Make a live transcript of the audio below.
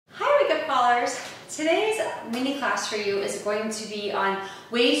scholars. Today's mini class for you is going to be on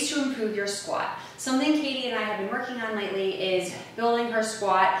ways to improve your squat. Something Katie and I have been working on lately is building her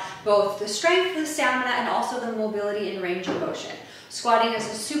squat, both the strength, the stamina, and also the mobility and range of motion. Squatting is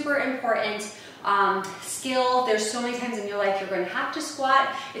a super important skill. There's so many times in your life you're going to have to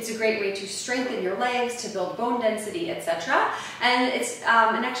squat. It's a great way to strengthen your legs, to build bone density, etc. And it's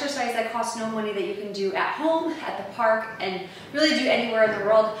an exercise that costs no money that you can do at home, at the park, and really do anywhere in the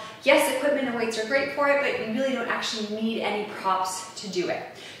world. Yes, equipment and weights are great for it, but you really don't actually need any props to do it.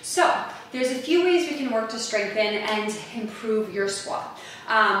 So there's a few ways we can work to strengthen and improve your squat.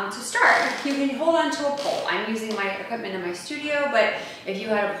 To start, you can hold on to a pole. I'm using my equipment in my studio, but if you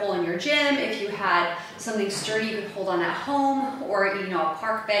had a pole in your gym, if you had something sturdy you could hold on at home, or a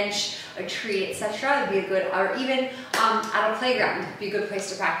park bench, a tree, etc., would be a good, or even at a playground, would be a good place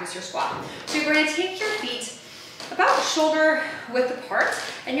to practice your squat. So you're going to take your feet about shoulder width apart,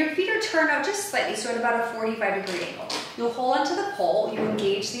 and your feet are turned out just slightly, so at about a 45-degree angle. You'll hold onto the pole, you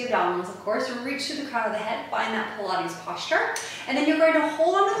engage the abdominals, of course, you'll reach to the crown of the head, find that Pilates posture, and then you're going to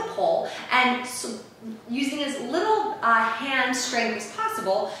hold onto the pole, and using as little hand strength as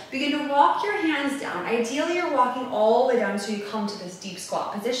possible, begin to walk your hands down. Ideally, you're walking all the way down so you come to this deep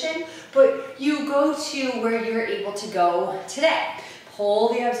squat position, but you go to where you're able to go today. Pull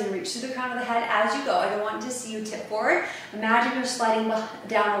the abs and reach to the crown of the head as you go. I don't want to see you tip forward. Imagine you're sliding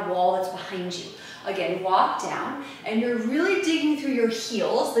down a wall that's behind you. Again, walk down, and you're really digging through your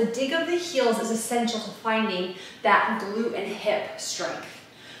heels. The dig of the heels is essential to finding that glute and hip strength.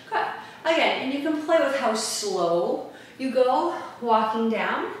 Good. Again, and you can play with how slow you go walking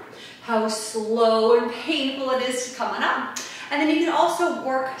down, how slow and painful it is to come on up. And then you can also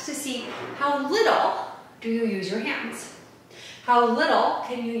work to see how little do you use your hands. How little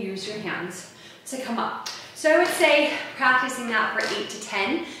can you use your hands to come up? So I would say practicing that for 8 to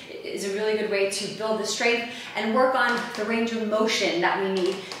 10 is a really good way to build the strength and work on the range of motion that we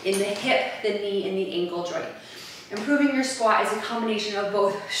need in the hip, the knee, and the ankle joint. Improving your squat is a combination of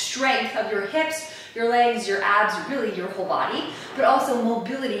both strength of your hips, your legs, your abs, really your whole body, but also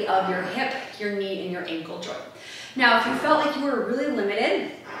mobility of your hip, your knee, and your ankle joint. Now, if you felt like you were really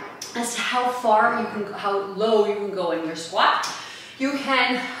limited as to how low you can go in your squat, you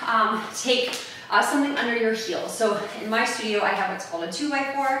can take something under your heels. So in my studio, I have what's called a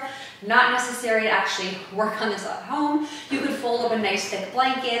 2x4. Not necessary to actually work on this at home. You could fold up a nice thick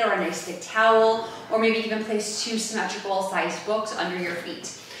blanket or a nice thick towel, or maybe even place 2 symmetrical sized books under your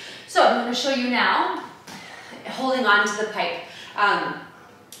feet. So I'm going to show you now, holding on to the pipe.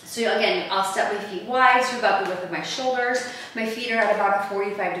 So again, I'll step my feet wide to about the width of my shoulders. My feet are at about a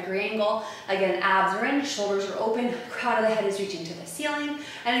 45-degree angle. Again, abs are in, shoulders are open, crown of the head is reaching to the ceiling.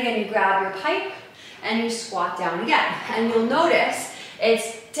 And again, you grab your pipe and you squat down again. And you'll notice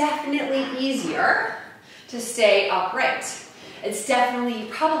it's definitely easier to stay upright. It's definitely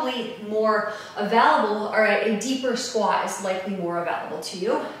probably more available, or a deeper squat is likely more available to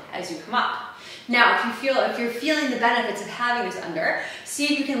you as you come up. Now, if you're feeling the benefits of having this under, see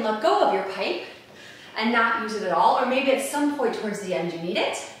if you can let go of your pipe and not use it at all, or maybe at some point towards the end you need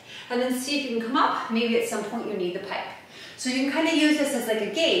it, and then see if you can come up. Maybe at some point you need the pipe. So you can kind of use this as like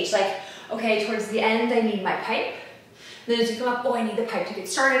a gauge, like, okay, towards the end I need my pipe. Then as you come up, oh, I need the pipe to get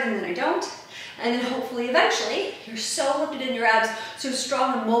started, and then I don't. And then hopefully, eventually, you're so lifted in your abs, so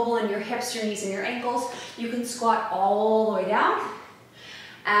strong and mobile in your hips, your knees, and your ankles, you can squat all the way down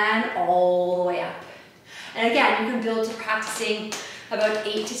and all the way up. And again, you can build to practicing about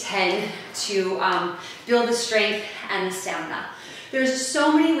 8 to 10 to build the strength and the stamina. There's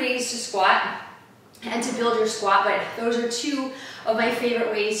so many ways to squat and to build your squat, but those are 2 of my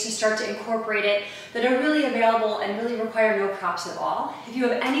favorite ways to start to incorporate it that are really available and really require no props at all. If you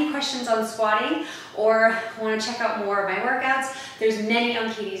have any questions on squatting or want to check out more of my workouts, there's many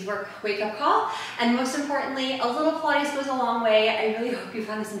on Katie's Wake Up Call. And most importantly, a little Pilates goes a long way. I really hope you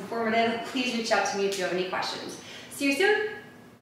found this informative. Please reach out to me if you have any questions. See you soon.